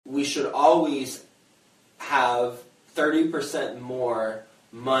we should always have 30% more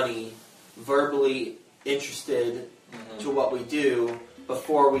money verbally interested to what we do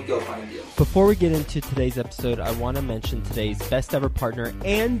before we go find deals. Before we get into today's episode, I want to mention today's best ever partner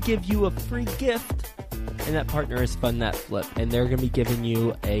and give you a free gift. And that partner is Fund That Flip. And they're going to be giving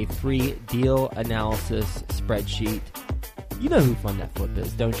you a free deal analysis spreadsheet. You know who Fund That Flip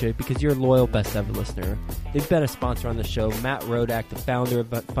is, don't you? Because you're a loyal best ever listener. They've been a sponsor on the show. Matt Rodak, the founder of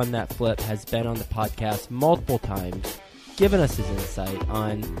Fund That Flip, has been on the podcast multiple times, giving us his insight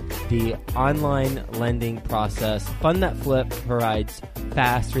on the online lending process. Fund That Flip provides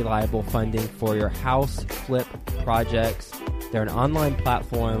fast, reliable funding for your house flip projects. They're an online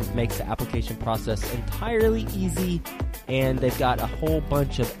platform, makes the application process entirely easy, and they've got a whole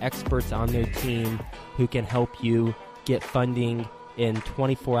bunch of experts on their team who can help you get funding in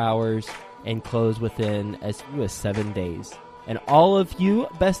 24 hours and close within as few as 7 days. And all of you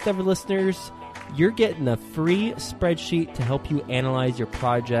best ever listeners, you're getting a free spreadsheet to help you analyze your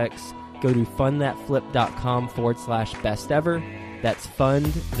projects. Go to fundthatflip.com/best ever. That's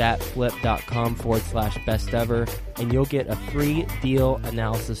fundthatflip.com/best ever. And you'll get a free deal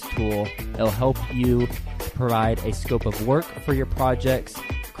analysis tool. It'll help you provide a scope of work for your projects,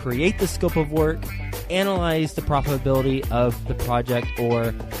 create the scope of work, analyze the profitability of the project,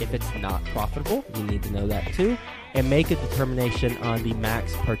 or if it's not profitable, you need to know that too, and make a determination on the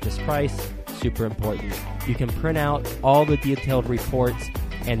max purchase price. Super important. You can print out all the detailed reports,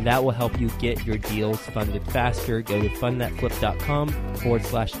 and that will help you get your deals funded faster. Go to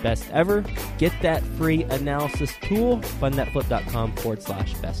fundthatflip.com/best ever. Get that free analysis tool,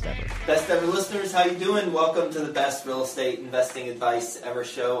 fundthatflip.com/best ever. Best ever listeners, how you doing? Welcome to the best real estate investing advice ever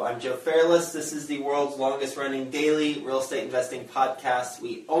show. I'm Joe Fairless. This is the world's longest running daily real estate investing podcast.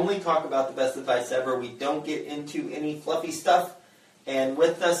 We only talk about the best advice ever. We don't get into any fluffy stuff. And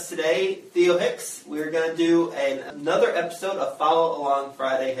with us today, Theo Hicks. We're going to do another episode of Follow Along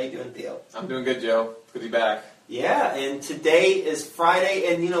Friday. How you doing, Theo? I'm doing good, Joe. Good to be back. Yeah, and today is Friday,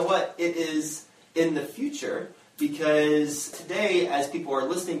 and you know what? It is in the future, because today, as people are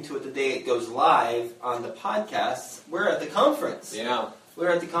listening to it the day it goes live on the podcast, we're at the conference. Yeah. We're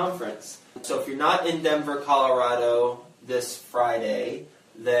at the conference. So if you're not in Denver, Colorado this Friday,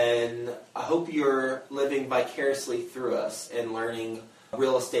 then I hope you're living vicariously through us and learning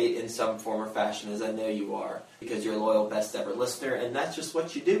real estate in some form or fashion, as I know you are, because you're a loyal best ever listener, and that's just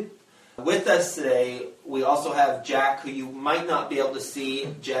what you do. With us today, we also have Jack, who you might not be able to see.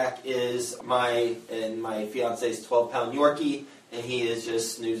 Jack is my fiance's 12-pound Yorkie, and he is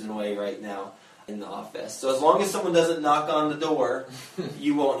just snoozing away right now in the office. So as long as someone doesn't knock on the door,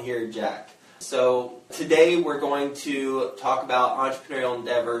 you won't hear Jack. So today we're going to talk about entrepreneurial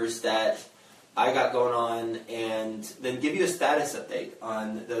endeavors that I got going on, and then give you a status update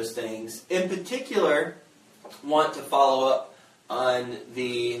on those things. In particular, want to follow up on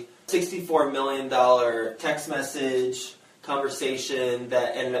the $64 million text message conversation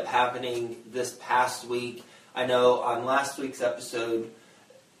that ended up happening this past week. I know on last week's episode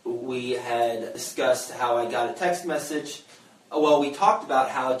we had discussed how I got a text message. Well, we talked about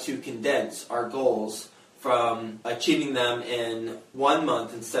how to condense our goals from achieving them in 1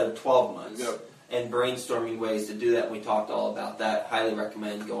 month instead of 12 months. Yep. And brainstorming ways to do that. We talked all about that. Highly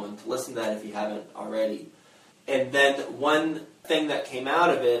recommend going to listen to that if you haven't already. And then one thing that came out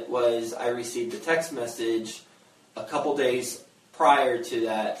of it was I received a text message a couple days prior to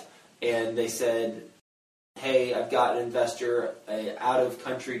that, and they said, hey, I've got an investor, an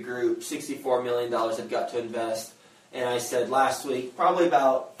out-of-country group, $64 million I've got to invest. And I said last week, probably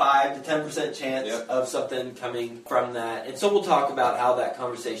about 5 to 10% chance of something coming from that. And so we'll talk about how that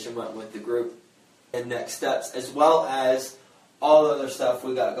conversation went with the group and next steps, as well as all the other stuff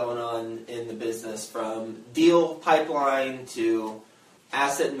we got going on in the business, from deal pipeline to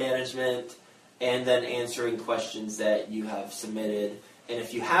asset management, and then answering questions that you have submitted. And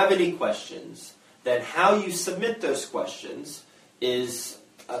if you have any questions, then how you submit those questions is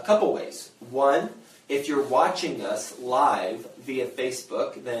a couple ways. One, if you're watching us live via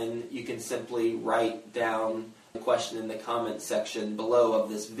Facebook, then you can simply write down the question in the comment section below of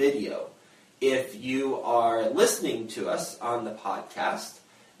this video. If you are listening to us on the podcast,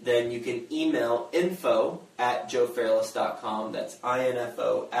 then you can email info@joefairless.com. That's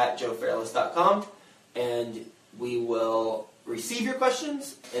info@joefairless.com. And we will receive your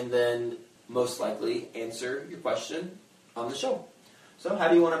questions and then most likely answer your question on the show. So how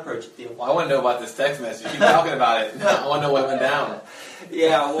do you want to approach it, Theo? Well, I want to know about this text message. Keep talking about it. I want to know what went down.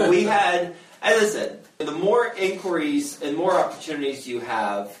 Yeah, well, we had, as I said, the more inquiries and more opportunities you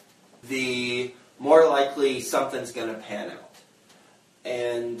have, the more likely something's going to pan out.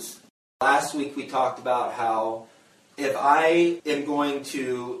 And last week we talked about how if I am going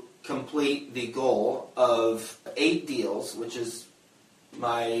to complete the goal of 8 deals, which is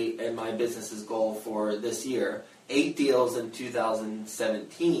my business's goal for this year, 8 deals in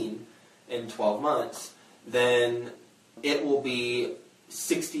 2017 in 12 months, then it will be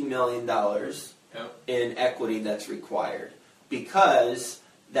 $60 million in equity that's required, because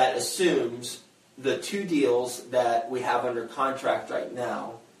that assumes the 2 deals that we have under contract right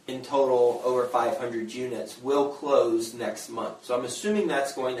now, in total over 500 units, will close next month. So I'm assuming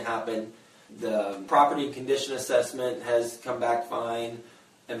that's going to happen. The property and condition assessment has come back fine.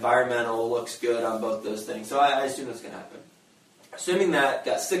 Environmental looks good on both those things. So I assume that's going to happen. Assuming that,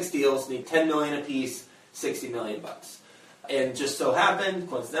 got 6 deals, need $10 million apiece, $60 million bucks. And just so happened,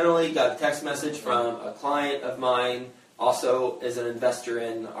 coincidentally, got a text message from a client of mine, also is an investor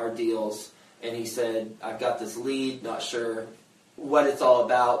in our deals, and he said, I've got this lead, not sure what it's all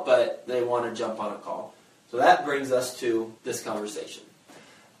about, but they want to jump on a call. So that brings us to this conversation.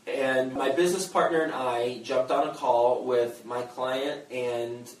 And my business partner and I jumped on a call with my client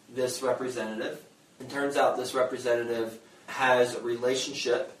and this representative. It turns out this representative has a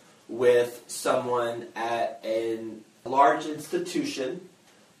relationship with someone at a large institution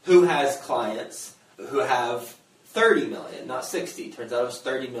who has clients who have $30 million, not 60. Turns out it was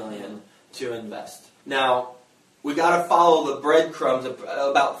 $30 million to invest. Now, we got to follow the breadcrumbs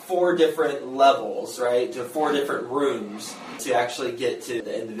about 4 different levels, right, to 4 different rooms to actually get to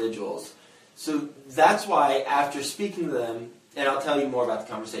the individuals. So that's why after speaking to them, and I'll tell you more about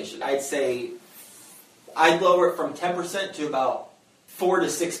the conversation, I'd say I'd lower it from 10% to about 4 to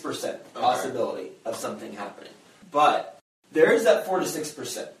 6% possibility of something happening. But there is that 4 to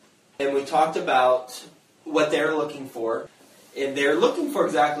 6%. And we talked about what they're looking for, and they're looking for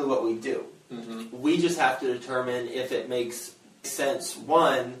exactly what we do. Mm-hmm. We just have to determine if it makes sense,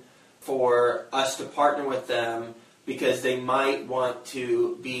 one, for us to partner with them, because they might want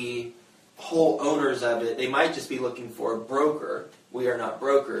to be whole owners of it. They might just be looking for a broker. We are not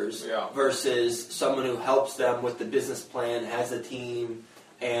brokers. Yeah. Versus someone who helps them with the business plan, has a team,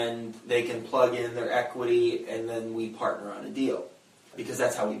 and they can plug in their equity, and then we partner on a deal. Because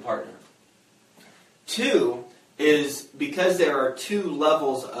that's how we partner. 2 is because there are 2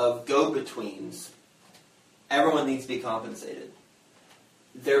 levels of go-betweens, everyone needs to be compensated.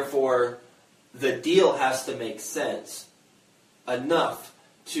 Therefore, the deal has to make sense enough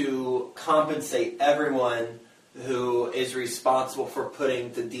to compensate everyone who is responsible for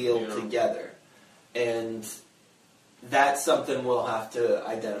putting the deal together. And that's something we'll have to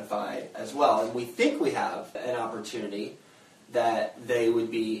identify as well. And we think we have an opportunity that they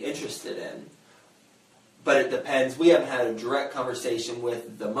would be interested in. But it depends. We haven't had a direct conversation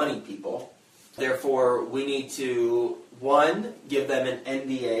with the money people. Therefore, we need to, 1, give them an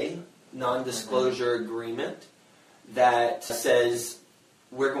NDA, non-disclosure agreement, that says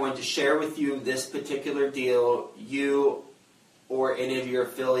we're going to share with you this particular deal. You or any of your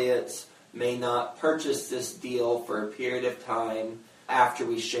affiliates may not purchase this deal for a period of time after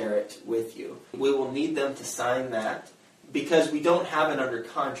we share it with you. We will need them to sign that because we don't have it under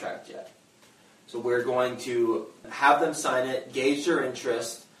contract yet. So we're going to have them sign it, gauge their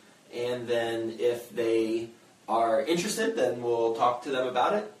interest, and then if they are interested, then we'll talk to them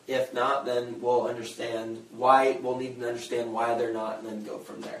about it. If not, then we'll need to understand why they're not, and then go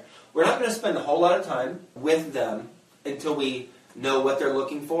from there. We're not going to spend a whole lot of time with them until we know what they're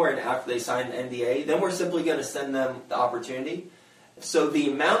looking for, and after they sign the NDA, then we're simply going to send them the opportunity. So the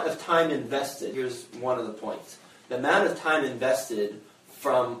amount of time invested, here's one of the points. The amount of time invested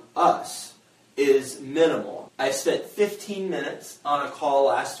from us is minimal. I spent 15 minutes on a call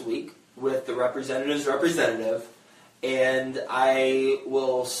last week with the representative's representative, and I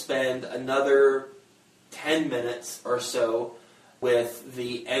will spend another 10 minutes or so with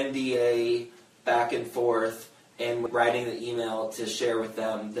the NDA back and forth and writing the email to share with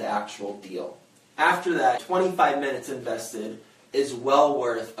them the actual deal. After that, 25 minutes invested is well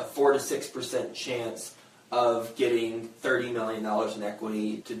worth a 4 to 6% chance of getting $30 million in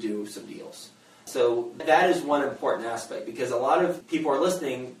equity to do some deals. So that is one important aspect, because a lot of people are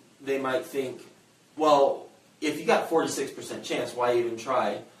listening, they might think, well, if you got 4 to 6% chance, why even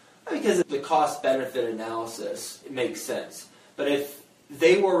try? Because the cost-benefit analysis, it makes sense. But if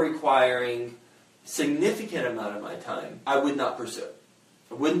they were requiring significant amount of my time, I would not pursue it.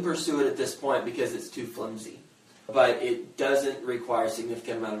 I wouldn't pursue it at this point because it's too flimsy. But it doesn't require a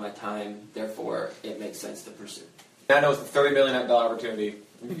significant amount of my time, therefore it makes sense to pursue. I know it's a $30 million opportunity.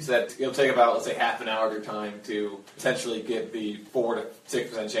 You said it'll take about, let's say, half an hour of your time to potentially get the 4 to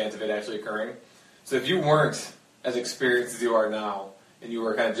 6% chance of it actually occurring. So if you weren't as experienced as you are now and you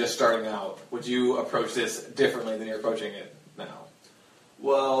were kind of just starting out, would you approach this differently than you're approaching it now?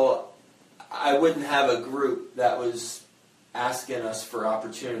 Well, I wouldn't have a group that was asking us for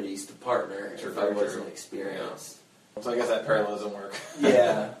opportunities to partner if I wasn't experienced. Yeah. So I guess that parallelism work.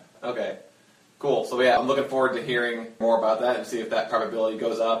 Yeah. Okay. Cool. So yeah, I'm looking forward to hearing more about that and see if that probability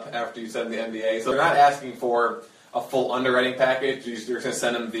goes up after you send the NDA. So they're not asking for a full underwriting package. You're going to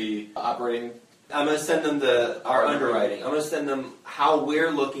send them the operating. I'm going to send them our underwriting. I'm going to send them how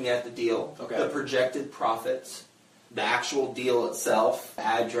we're looking at the deal, the projected profits, the actual deal itself,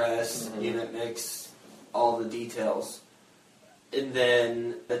 address, unit mix, all the details. And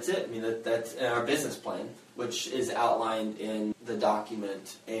then that's it. I mean, that's in our business plan, which is outlined in the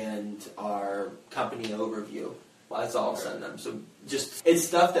document and our company overview. Well, that's all I'll send them. So it's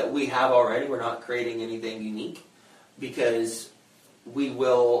stuff that we have already. We're not creating anything unique because we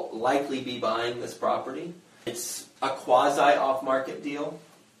will likely be buying this property. It's a quasi-off-market deal.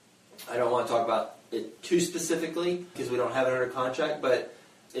 I don't want to talk about it too specifically because we don't have it under contract, but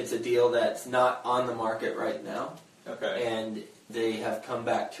it's a deal that's not on the market right now. Okay. And they have come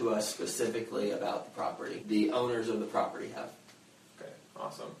back to us specifically about the property. The owners of the property have. Okay,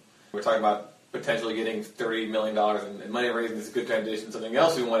 awesome. We're talking about potentially getting $30 million in money raising. This is a good transition to something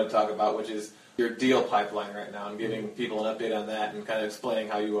else we want to talk about, which is your deal pipeline right now, and giving people an update on that and kind of explaining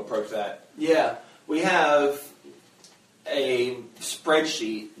how you approach that. Yeah, we have a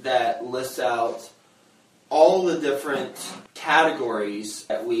spreadsheet that lists out all the different categories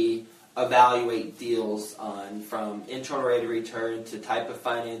that we evaluate deals on, from internal rate of return to type of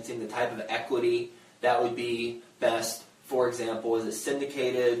financing, the type of equity that would be best. For example, is it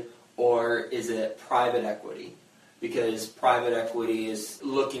syndicated or is it private equity? Because private equity is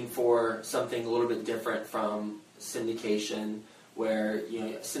looking for something a little bit different from syndication, where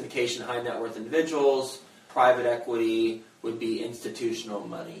syndication, high net worth individuals, private equity would be institutional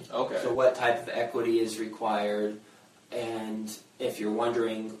money. Okay. So what type of equity is required? And if you're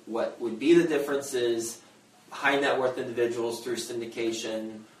wondering what would be the differences, high net worth individuals through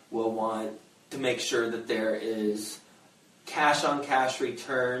syndication will want to make sure that there is cash on cash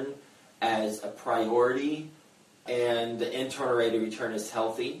return as a priority and the internal rate of return is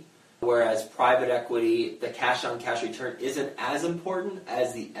healthy. Whereas private equity, the cash on cash return isn't as important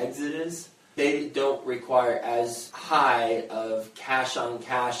as the exit is. They don't require as high of cash on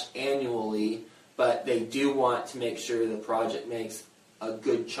cash annually, but they do want to make sure the project makes a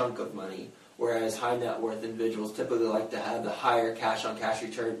good chunk of money, whereas high net worth individuals typically like to have the higher cash on cash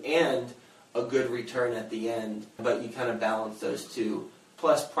return and a good return at the end, but you kind of balance those two.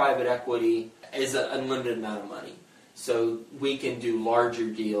 Plus private equity is an unlimited amount of money. So we can do larger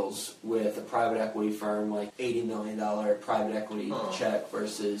deals with a private equity firm, like $80 million private equity check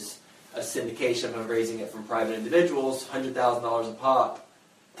versus a syndication of raising it from private individuals, $100,000 a pop.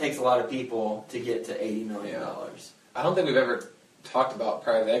 Takes a lot of people to get to $80 million. Yeah. I don't think we've ever talked about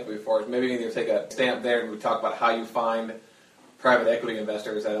private equity before. Maybe we need to take a stamp there and we talk about how you find private equity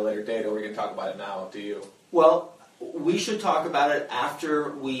investors at a later date, or we can talk about it now. Up to you. Well, we should talk about it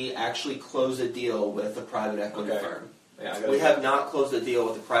after we actually close a deal with a private equity firm. Yeah, we have not closed a deal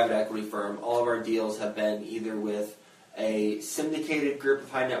with a private equity firm. All of our deals have been either with a syndicated group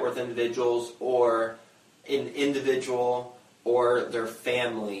of high net worth individuals or an individual or their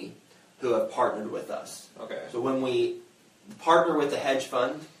family who have partnered with us. Okay. So when we partner with a hedge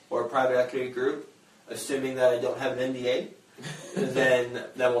fund or a private equity group, assuming that I don't have an NDA, then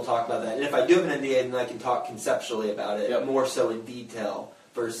we'll talk about that. And if I do have an NDA, then I can talk conceptually about it, more so in detail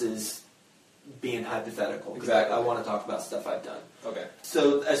versus being hypothetical. Exactly. I want to talk about stuff I've done. Okay.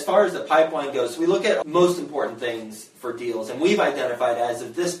 So as far as the pipeline goes, we look at most important things for deals, and we've identified, as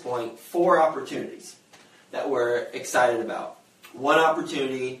of this point, 4 opportunities that we're excited about. One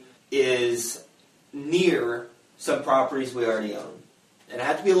opportunity is near some properties we already own. And I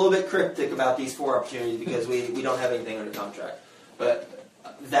have to be a little bit cryptic about these 4 opportunities because we don't have anything under contract. But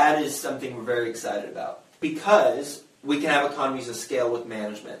that is something we're very excited about. Because we can have economies of scale with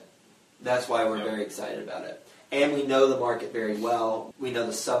management. That's why we're very excited about it. And we know the market very well. We know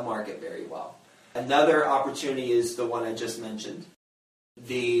the sub-market very well. Another opportunity is the one I just mentioned.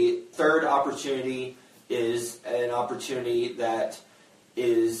 The third opportunity is an opportunity that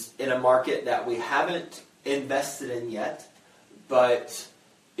is in a market that we haven't invested in yet, but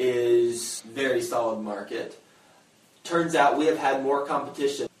is very solid market. Turns out we have had more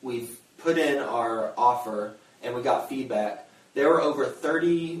competition. We've put in our offer and we got feedback. There were over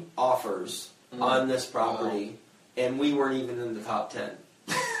 30 offers on this property, and we weren't even in the top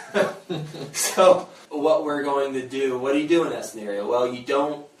 10. So what we're going to do, what do you do in that scenario? Well, you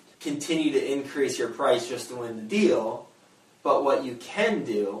don't continue to increase your price just to win the deal. But what you can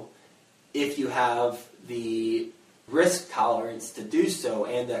do, if you have the risk tolerance to do so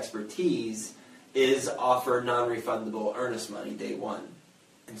and expertise, is offer non-refundable earnest money day one.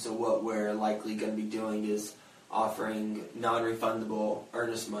 And so what we're likely going to be doing is offering non-refundable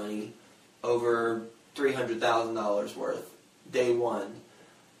earnest money over $300,000 worth day one,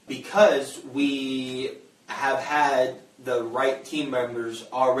 because we have had the right team members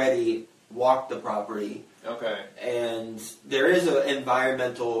already walk the property. Okay. And there is an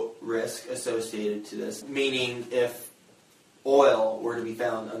environmental risk associated to this, meaning if oil were to be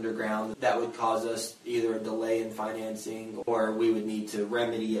found underground, that would cause us either a delay in financing, or we would need to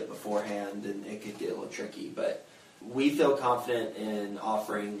remedy it beforehand, and it could get a little tricky. But we feel confident in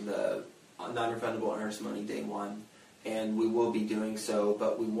offering the non-refundable earnest money day one, and we will be doing so,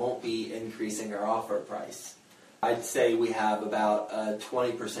 but we won't be increasing our offer price. I'd say we have about a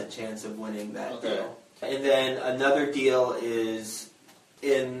 20% chance of winning that deal. And then another deal is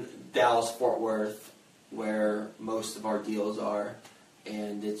in Dallas-Fort Worth, where most of our deals are,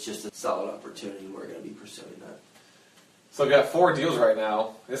 and it's just a solid opportunity. We're going to be pursuing that. So we've got 4 deals right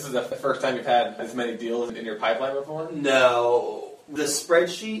now. This is the first time you've had as many deals in your pipeline before? No. The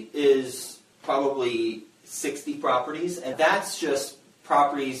spreadsheet is probably 60 properties, and that's just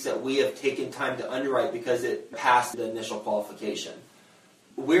properties that we have taken time to underwrite because it passed the initial qualification.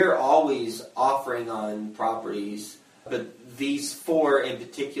 We're always offering on properties, but these 4 in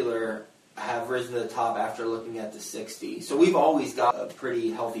particular have risen to the top after looking at the 60. So we've always got a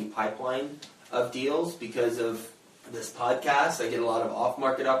pretty healthy pipeline of deals because of this podcast. I get a lot of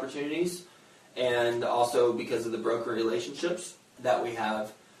off-market opportunities, and also because of the broker relationships that we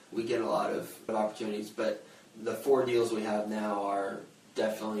have, we get a lot of opportunities. But the 4 deals we have now are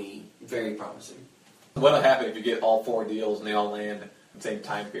definitely very promising. What will happen if you get all 4 deals and they all land in the same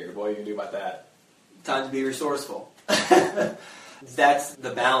time period? What are you going to do about that? Time to be resourceful. That's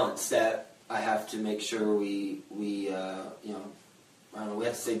the balance that I have to make sure we I don't know, we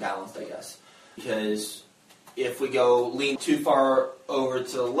have to stay balanced, I guess. Because if we lean too far over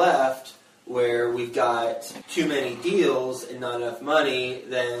to the left, where we've got too many deals and not enough money,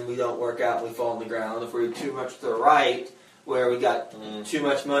 then we don't work out and we fall on the ground. If we're too much to the right, where we got too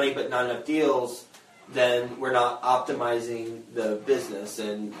much money but not enough deals, then we're not optimizing the business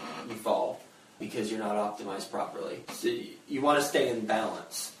and you fall because you're not optimized properly. So you want to stay in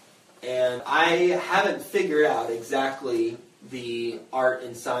balance. And I haven't figured out exactly the art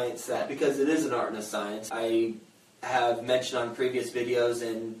and science that, because it is an art and a science. I have mentioned on previous videos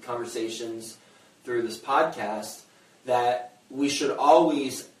and conversations through this podcast that we should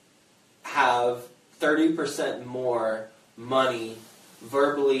always have 30% more money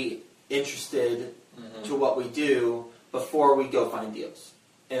verbally interested to what we do before we go find deals.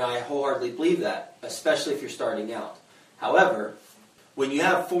 And I wholeheartedly believe that, especially if you're starting out. However, when you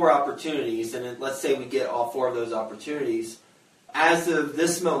have 4 opportunities, and let's say we get all 4 of those opportunities, as of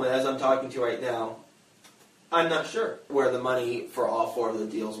this moment, as I'm talking to you right now, I'm not sure where the money for all 4 of the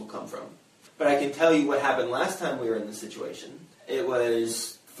deals will come from. But I can tell you what happened last time we were in this situation. It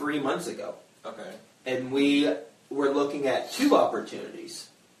was 3 months ago. Okay. And we were looking at 2 opportunities.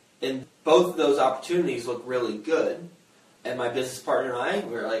 And both of those opportunities look really good. And my business partner and I,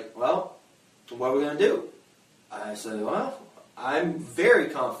 we were like, well, what are we going to do? I said, well, I'm very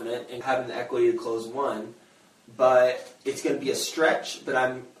confident in having the equity to close 1. But it's going to be a stretch,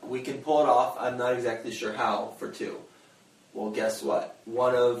 but we can pull it off. I'm not exactly sure how for 2. Well, guess what?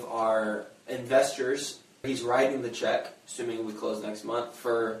 One of our investors, he's writing the check, assuming we close next month,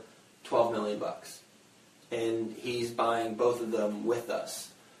 for $12 million. And he's buying both of them with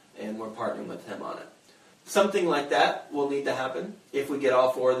us, and we're partnering with him on it. Something like that will need to happen if we get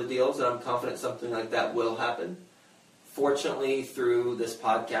all 4 of the deals, and I'm confident something like that will happen. Fortunately, through this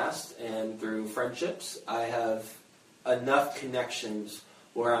podcast and through friendships, I have enough connections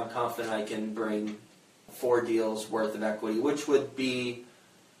where I'm confident I can bring 4 deals worth of equity, which would be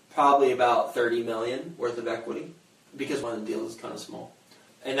probably about $30 million worth of equity, because one of the deals is kind of small.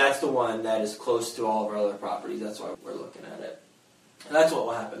 And that's the one that is close to all of our other properties. That's why we're looking at it. And that's what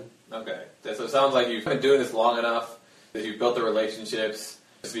will happen. Okay. So it sounds like you've been doing this long enough that you've built the relationships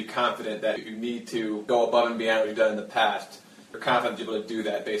to be confident that if you need to go above and beyond what you've done in the past, you're confident you're able to do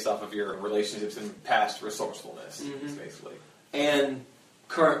that based off of your relationships and past resourcefulness, basically. And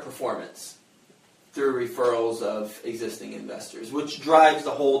current performance through referrals of existing investors, which drives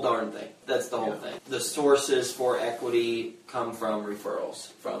the whole darn thing. That's the whole thing. The sources for equity come from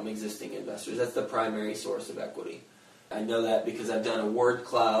referrals from existing investors. That's the primary source of equity. I know that because I've done a word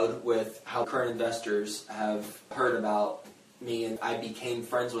cloud with how current investors have heard about me, and I became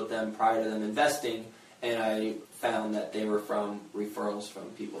friends with them prior to them investing, and I found that they were from referrals from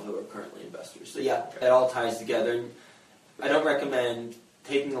people who are currently investors. So yeah, it all ties together. I don't recommend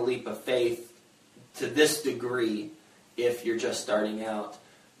taking a leap of faith to this degree if you're just starting out,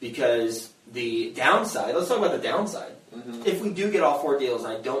 because the downside, let's talk about the downside. Mm-hmm. If we do get all 4 deals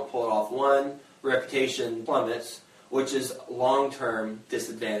and I don't pull it off, 1, reputation plummets, which is long-term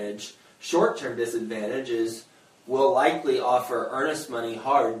disadvantage. Short-term disadvantage is we'll likely offer earnest money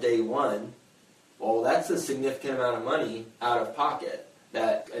hard day 1. Well, that's a significant amount of money out of pocket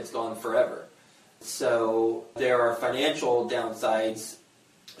that it's gone forever. So there are financial downsides,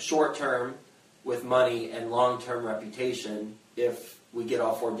 short-term with money and long-term reputation if we get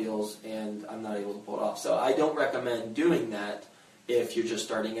all 4 deals and I'm not able to pull it off. So I don't recommend doing that if you're just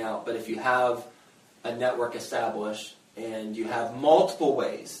starting out. But if you have a network established and you have multiple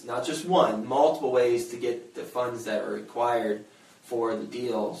ways, not just one, multiple ways to get the funds that are required for the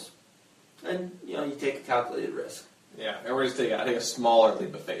deals, and you take a calculated risk. Yeah, and we're just taking a smaller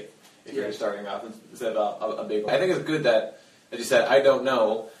leap of faith if you're just starting off instead of a big one. I think it's good that, as you said, I don't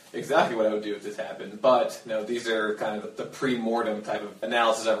know exactly what I would do if this happened, but these are kind of the pre-mortem type of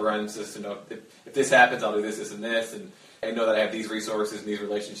analysis I've run, just to know if this happens, I'll do this, this, and this, and I know that I have these resources and these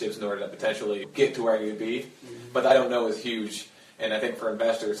relationships in order to potentially get to where I need to be. Mm-hmm. But I don't know is huge, and I think for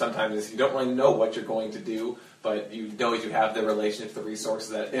investors, sometimes you don't really know what you're going to do, but you know you have the relationships, the resources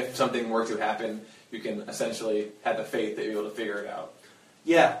that if something were to happen, you can essentially have the faith that you're able to figure it out.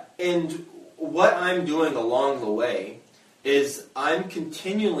 Yeah, and what I'm doing along the way is I'm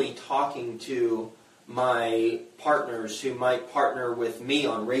continually talking to my partners who might partner with me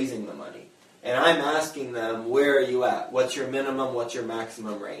on raising the money. And I'm asking them, where are you at? What's your minimum? What's your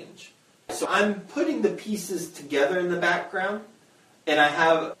maximum range? So I'm putting the pieces together in the background, and I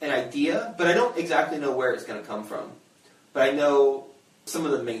have an idea, but I don't exactly know where it's going to come from. But I know some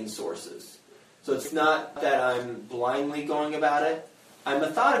of the main sources. So it's not that I'm blindly going about it. I'm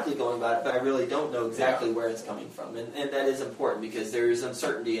methodically going about it, but I really don't know exactly where it's coming from. And that is important because there is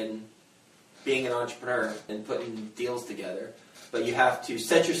uncertainty in being an entrepreneur and putting deals together. But you have to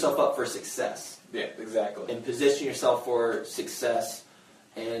set yourself up for success. Yeah, exactly. And position yourself for success.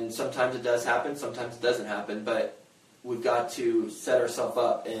 And sometimes it does happen, sometimes it doesn't happen. But we've got to set ourselves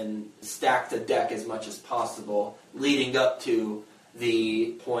up and stack the deck as much as possible leading up to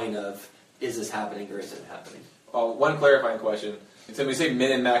the point of, is this happening or is it happening? One clarifying question. So when we say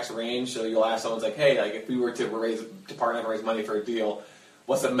min and max range, so you'll ask someone, like, hey, if we were to partner and raise money for a deal,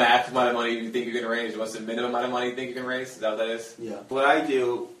 what's the max amount of money you think you can raise? What's the minimum amount of money you think you can raise? Is that what that is? Yeah. What I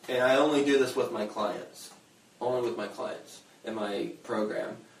do, and I only do this with my clients, in my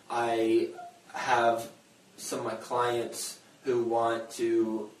program, I have some of my clients who want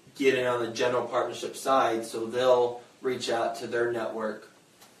to get in on the general partnership side, so they'll reach out to their network,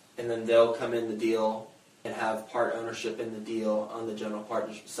 and then they'll come in the deal and have part ownership in the deal on the general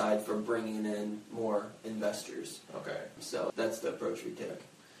partnership side for bringing in more investors. Okay. So that's the approach we take.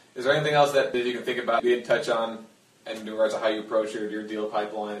 Is there anything else that you can think about, we didn't touch on, in regards to how you approach your deal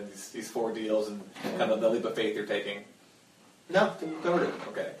pipeline, and these 4 deals, and kind of the leap of faith you're taking? No, we covered it.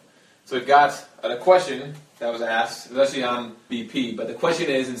 Okay. So we've got a question that was asked, especially on BP, but the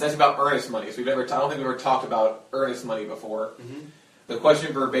question is, and it's actually about earnest money. So I don't think we've ever talked about earnest money before. Mm-hmm. The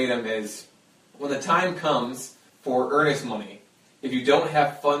question verbatim is, when the time comes for earnest money, if you don't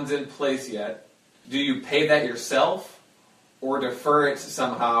have funds in place yet, do you pay that yourself or defer it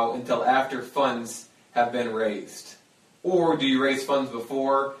somehow until after funds have been raised? Or do you raise funds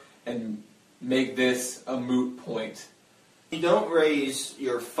before and make this a moot point? You don't raise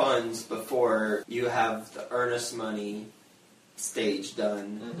your funds before you have the earnest money stage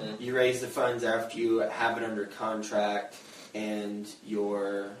done. Mm-hmm. You raise the funds after you have it under contract and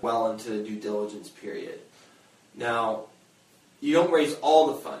you're well into the due diligence period. Now, you don't raise all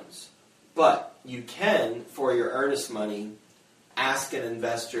the funds, but you can, for your earnest money, ask an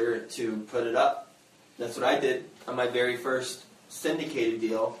investor to put it up. That's what I did on my very first syndicated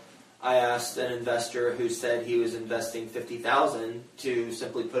deal. I asked an investor who said he was investing $50,000 to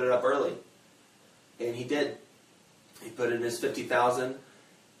simply put it up early. And he did. He put in his $50,000.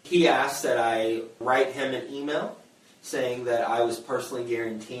 He asked that I write him an email saying that I was personally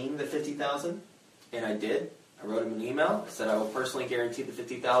guaranteeing the $50,000, and I did. I wrote him an email. I said I will personally guarantee the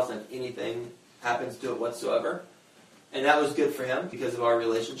 $50,000 if anything happens to it whatsoever. And that was good for him because of our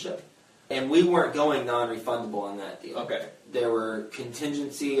relationship. And we weren't going non-refundable on that deal. Okay. There were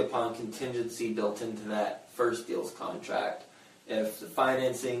contingency upon contingency built into that first deal's contract. If the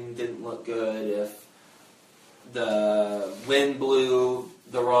financing didn't look good, if the wind blew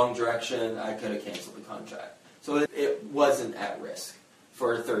the wrong direction, I could have canceled the contract. So it wasn't at risk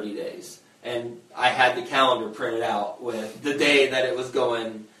for 30 days. And I had the calendar printed out with the day that it was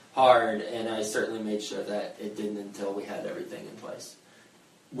going hard, and I certainly made sure that it didn't until we had everything in place.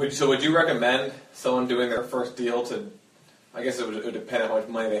 Would you recommend someone doing their first deal to, I guess it would depend on how much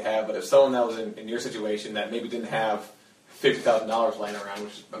money they have, but if someone that was in your situation that maybe didn't have $50,000 laying around,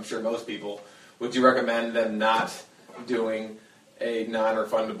 which I'm sure most people, would you recommend them not doing a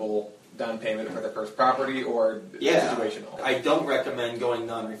non-refundable down payment for their first property, or situational? I don't recommend going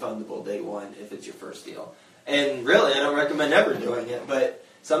non-refundable day one if it's your first deal. And really, I don't recommend ever doing it, but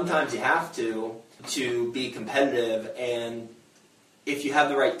sometimes you have to be competitive, and if you have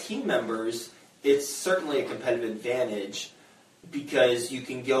the right team members, it's certainly a competitive advantage because you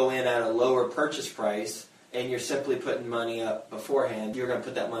can go in at a lower purchase price and you're simply putting money up beforehand. You're going to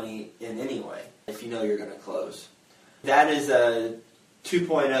put that money in anyway if you know you're going to close. That is a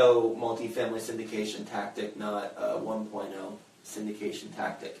 2.0 multifamily syndication tactic, not a 1.0 syndication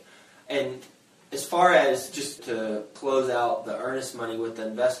tactic. And as far as just to close out the earnest money with the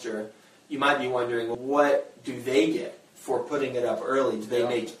investor, you might be wondering, what do they get for putting it up early? Do they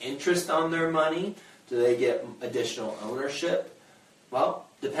make interest on their money? Do they get additional ownership? Well,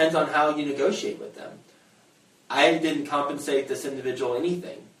 depends on how you negotiate with them. I didn't compensate this individual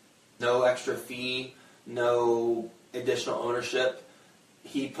anything. No extra fee, no additional ownership.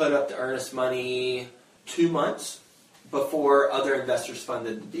 He put up the earnest money 2 months before other investors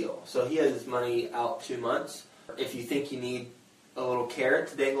funded the deal. So he has his money out 2 months. If you think you need a little carrot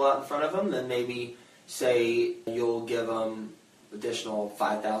to dangle out in front of him, then maybe say you'll give him additional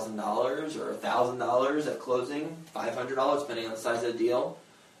 $5,000 or $1,000 at closing, $500 depending on the size of the deal,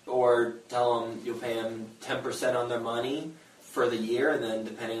 or tell them you'll pay them 10% on their money for the year, and then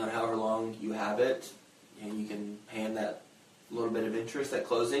depending on however long you have it, and you can pay them that little bit of interest at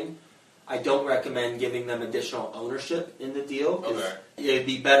closing. I don't recommend giving them additional ownership in the deal, because it'd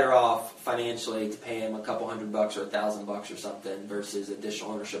be better off financially to pay them a couple $100 or $1,000 or something versus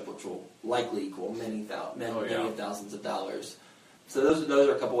additional ownership, which will likely equal many of thousands of dollars. So those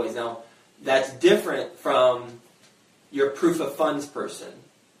are a couple ways. Now, that's different from your proof of funds person,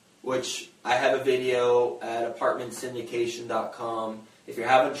 which I have a video at apartmentsyndication.com. If you're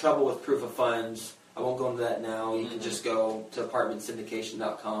having trouble with proof of funds, I won't go into that now. You can just go to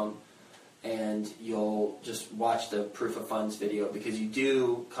apartmentsyndication.com and you'll just watch the proof of funds video, because you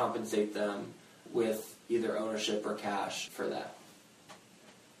do compensate them with either ownership or cash for that.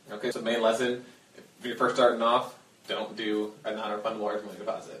 Okay, so main lesson, if you're first starting off, don't do a non-refundable large money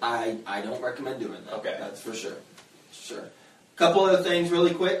deposit. I don't recommend doing that. Okay. That's for sure. Sure. A couple other things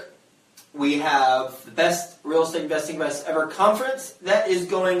really quick. We have the Best Real Estate Investing Advice Ever Conference. That is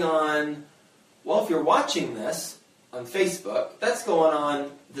going on, well, if you're watching this on Facebook, that's going on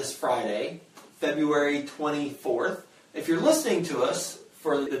this Friday, February 24th. If you're listening to us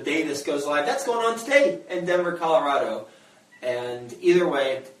for the day this goes live, that's going on today in Denver, Colorado. And either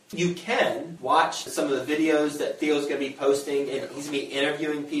way, you can watch some of the videos that Theo's going to be posting, and he's going to be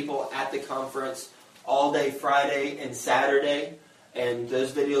interviewing people at the conference all day Friday and Saturday. And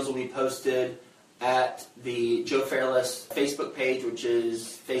those videos will be posted at the Joe Fairless Facebook page, which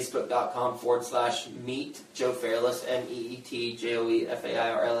is facebook.com/meet Joe Fairless,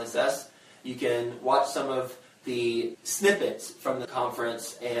 MEETJOEFAIRLSS. You can watch some of the snippets from the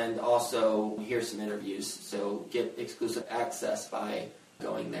conference and also hear some interviews. So get exclusive access by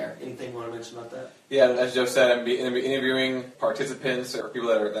going there. Anything you want to mention about that? Yeah, as Joe said, I'm going to be interviewing participants or people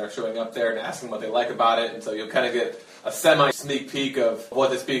that are showing up there and asking what they like about it, and so you'll kind of get a semi-sneak peek of what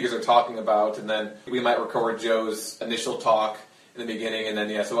the speakers are talking about, and then we might record Joe's initial talk in the beginning, and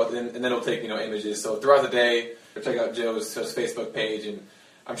then and then we'll take images. So throughout the day, check out Joe's Facebook page, and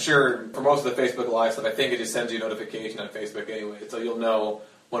I'm sure for most of the Facebook Live stuff, I think it just sends you a notification on Facebook anyway, so you'll know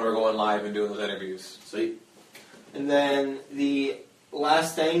when we're going live and doing those interviews. Sweet. And then the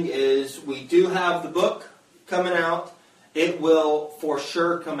last thing is we do have the book coming out. It will for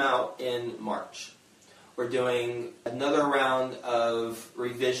sure come out in March. We're doing another round of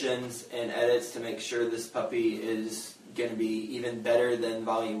revisions and edits to make sure this puppy is going to be even better than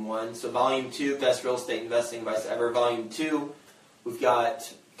Volume 1. So Volume 2, Best Real Estate Investing Advice Ever. Volume 2, we've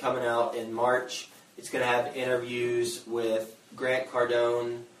got coming out in March. It's going to have interviews with Grant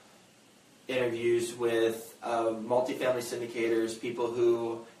Cardone, interviews with multifamily syndicators, people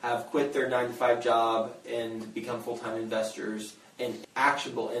who have quit their 9-to-5 job and become full-time investors, and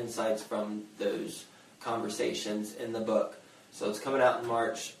actionable insights from those conversations in the book. So it's coming out in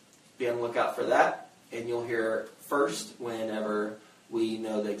March. Be on the lookout for that, and you'll hear first whenever we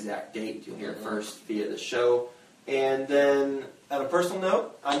know the exact date. You'll hear it first via the show. And then, on a personal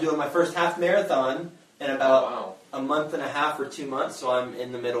note, I'm doing my first half marathon in about a month and a half or 2 months, so I'm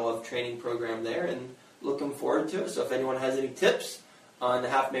in the middle of training program there and looking forward to it. So if anyone has any tips on the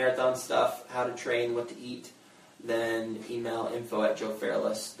half marathon stuff, how to train, what to eat, then email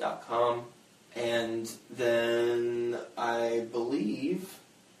info@joefairless.com. And then I believe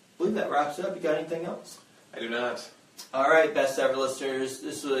that wraps it up. You got anything else? I do not. All right, best ever listeners.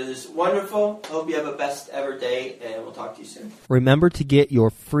 This was wonderful. Hope you have a best ever day, and we'll talk to you soon. Remember to get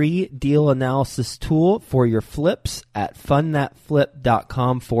your free deal analysis tool for your flips at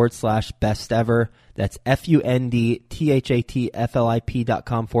fundthatflip.com/best ever. That's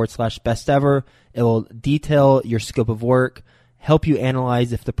fundthatflip.com/best ever. It will detail your scope of work, help you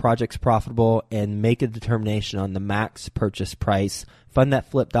analyze if the project's profitable, and make a determination on the max purchase price.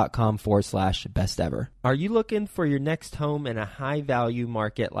 fundthatflip.com/best ever. Are you looking for your next home in a high-value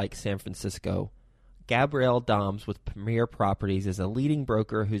market like San Francisco? Gabrielle Doms with Premier Properties is a leading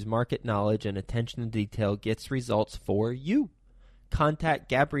broker whose market knowledge and attention to detail gets results for you. Contact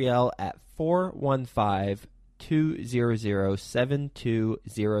Gabrielle at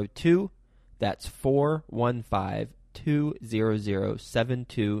 415-200-7202. That's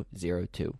 415-200-7202.